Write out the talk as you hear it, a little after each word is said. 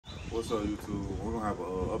What's up, YouTube? We're gonna have an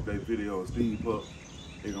update video of Steve Pup.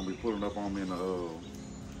 He's gonna be pulling up on me in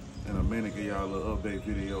a minute. Give y'all a little update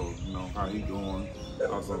video. You know how he doing.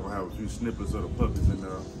 Also gonna have a few snippets of the puppies in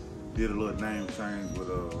there. Did a little name change with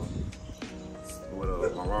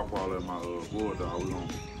my Rottweiler and my Bulldog. We're gonna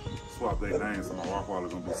swap their names. So my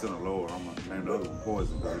Rottweiler's gonna be Sinaloa. I'm gonna name the other one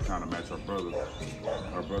Poison because they're trying to match our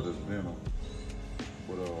brother's Venom.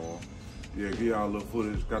 But yeah, give y'all a little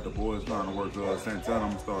footage. Got the boys trying to work Santana.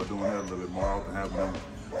 I'm gonna start doing that a little bit more often, having them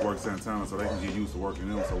work Santana so they can get used to working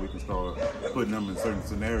them, so we can start putting them in certain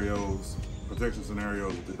scenarios, protection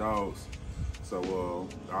scenarios with the dogs. So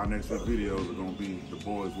our next few videos are gonna be the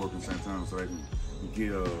boys working Santana so they can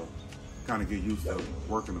get kind of get used to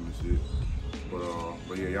working them and shit.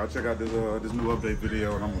 But yeah, y'all check out this new update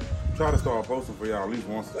video, and I'm gonna try to start posting for y'all at least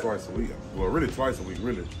once or twice a week. Well, really twice a week,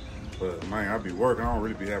 really. But man, I be working. I don't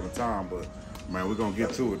really be having time. But man, we're gonna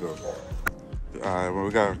get to it though. All right, well, we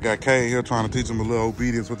got Kade here trying to teach him a little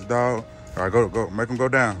obedience with the dog. All right, go, make him go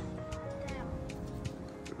down.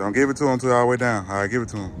 Don't give it to him till all the way down. All right, give it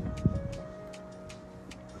to him.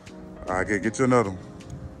 All right, get you another one.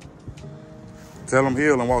 Tell him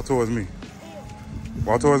heel and walk towards me.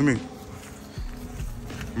 Walk towards me.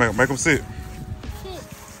 Make him sit.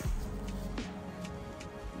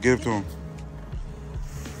 Give it to him.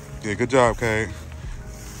 Yeah, good job, Kade.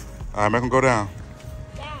 All right, make him go down.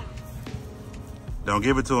 Down. Don't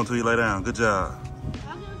give it to him until you lay down. Good job.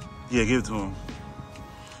 Yeah, give it to him.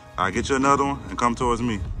 All right, get you another one and come towards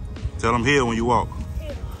me. Tell him heel when you walk.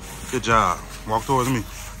 Good job. Walk towards me.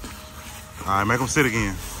 All right, make him sit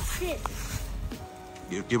again. Sit.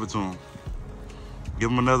 Give it to him.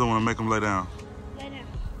 Give him another one and make him lay down. Lay down.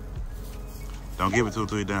 Don't give it to him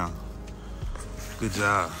until you're down. Good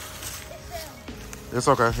job. It's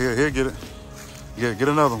okay. Here, get it. Yeah, get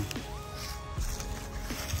another one.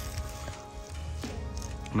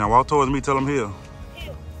 Now walk towards me. Tell him heel.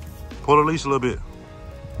 Pull the leash a little bit.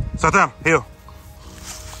 Santana, heel.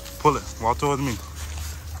 Pull it. Walk towards me.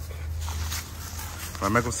 All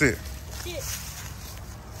right, make him sit. Sit.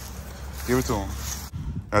 Give it to him.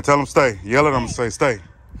 Now tell him stay. Yell at him and say stay.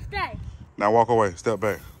 Stay. Now walk away. Step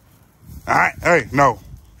back. All right. Hey, no.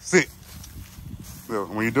 Sit.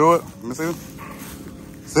 When you do it, let me see it.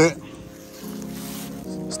 Sit.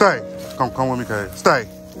 Stay. Come with me, Kade. Stay.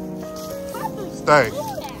 Stay.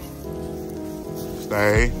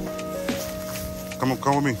 Stay. Come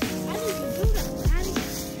with me.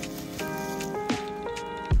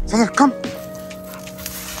 Come.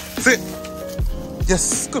 Sit.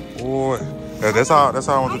 Yes, good boy. Yeah, that's how I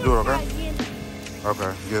want to do it, okay?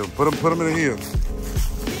 Okay. Yeah, put him in the heel.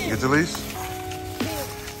 Get your leash.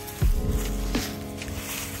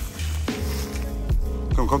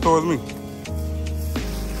 Come towards me.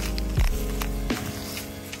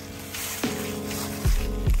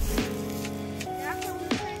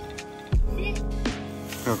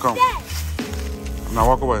 Here, come. Now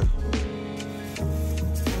walk away.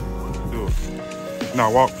 Do it.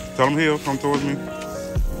 Now walk. Tell him heel. Come towards me.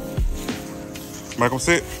 Make him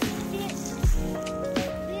sit.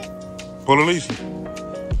 Pull the leash.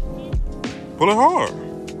 Pull it hard.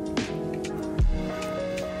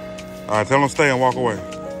 All right, tell him stay and walk away.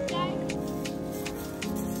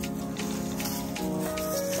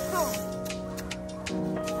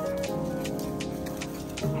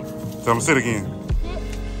 Tell him sit again.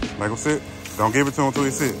 Make him sit. Don't give it to him until he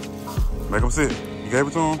sit. Make him sit. You gave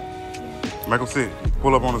it to him? Make him sit.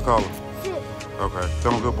 Pull up on his collar. Okay.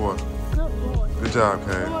 Tell him good boy. Good boy. Good job,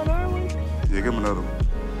 Kade. Yeah, give him another one.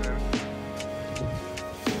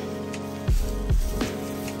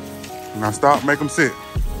 Now stop. Make him sit.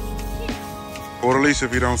 Pull the leash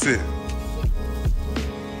if he don't sit.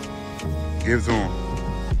 Give it to him.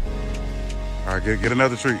 All right, get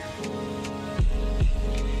another treat.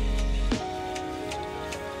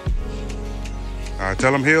 All right,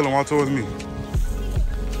 tell him heel and walk towards me.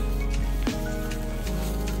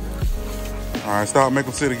 All right, stop, make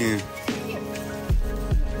him sit again.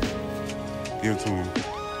 Give it to him.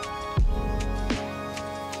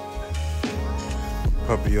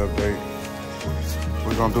 Puppy update.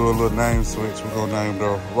 We're gonna do a little name switch. We're gonna name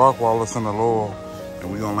the Rottweiler Sinaloa,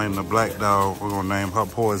 and we're gonna name the black dog. We're gonna name her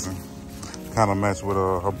Poison. Kind of match with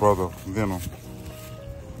her brother Venom.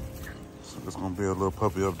 So it's gonna be a little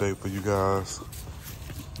puppy update for you guys.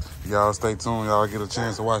 Y'all stay tuned. Y'all get a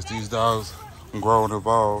chance to watch these dogs grow and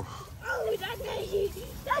evolve.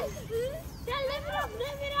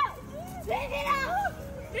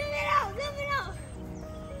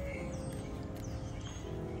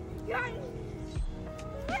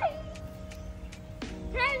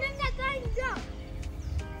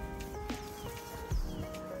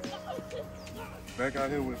 back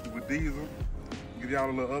out here with Diesel. Give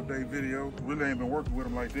y'all a little update video. Really ain't been working with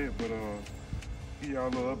him like that, but give y'all a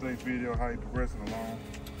little update video how he progressing along.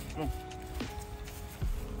 Come on.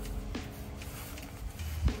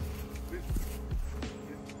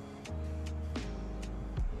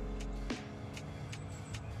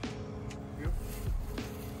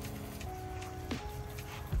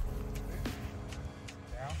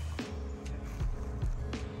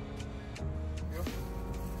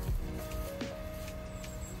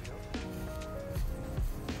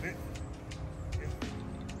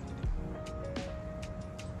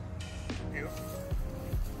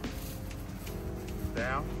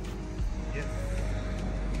 Down. Yes.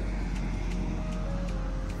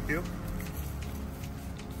 Heel.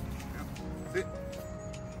 Down. Sit.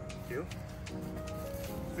 Heel.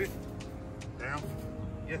 Sit. Down.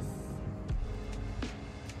 Yes.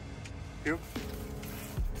 Heel.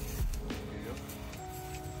 Heel.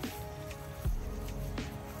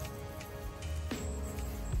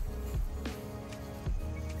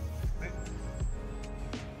 Sit.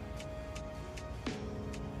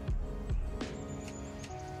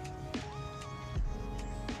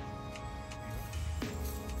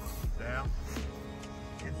 Down.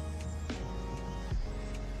 Yes.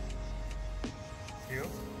 Heel.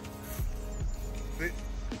 Sit.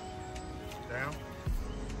 Down.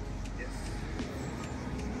 Yes.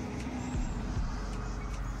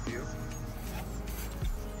 Heel.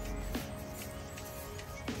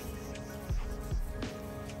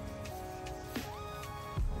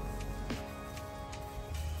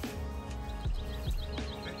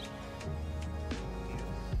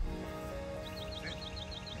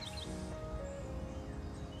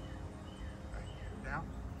 Down.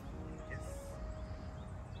 Yes.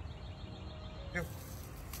 Heel.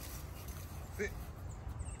 Sit.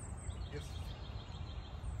 Yes.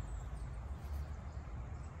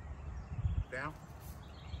 Down.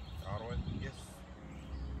 All the way. Yes.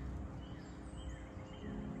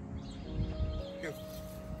 Heel.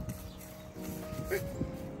 Sit.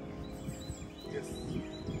 Yes.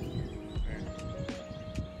 And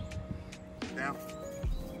down.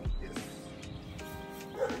 Yes.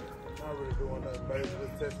 Not really doing nothing, baby.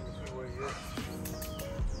 Just testing to see where he is.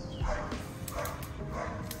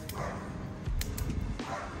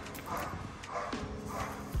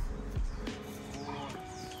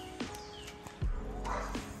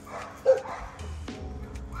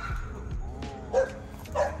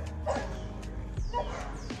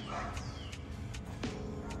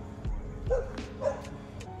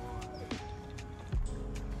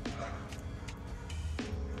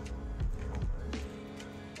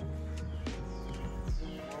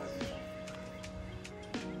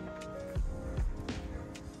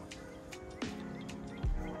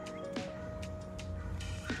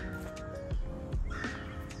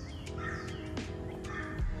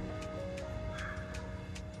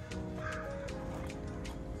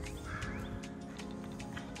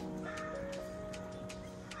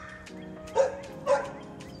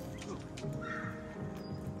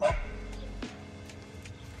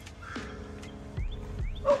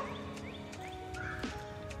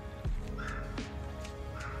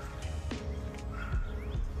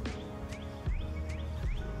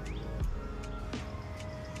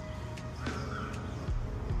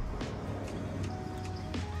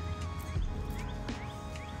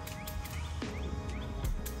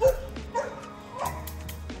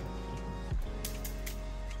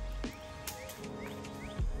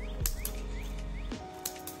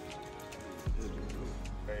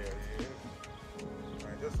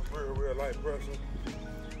 Real light pressure.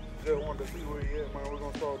 Just wanted to see where he at, man. We're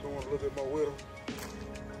gonna start doing a little bit more with him.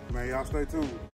 Man, y'all stay tuned.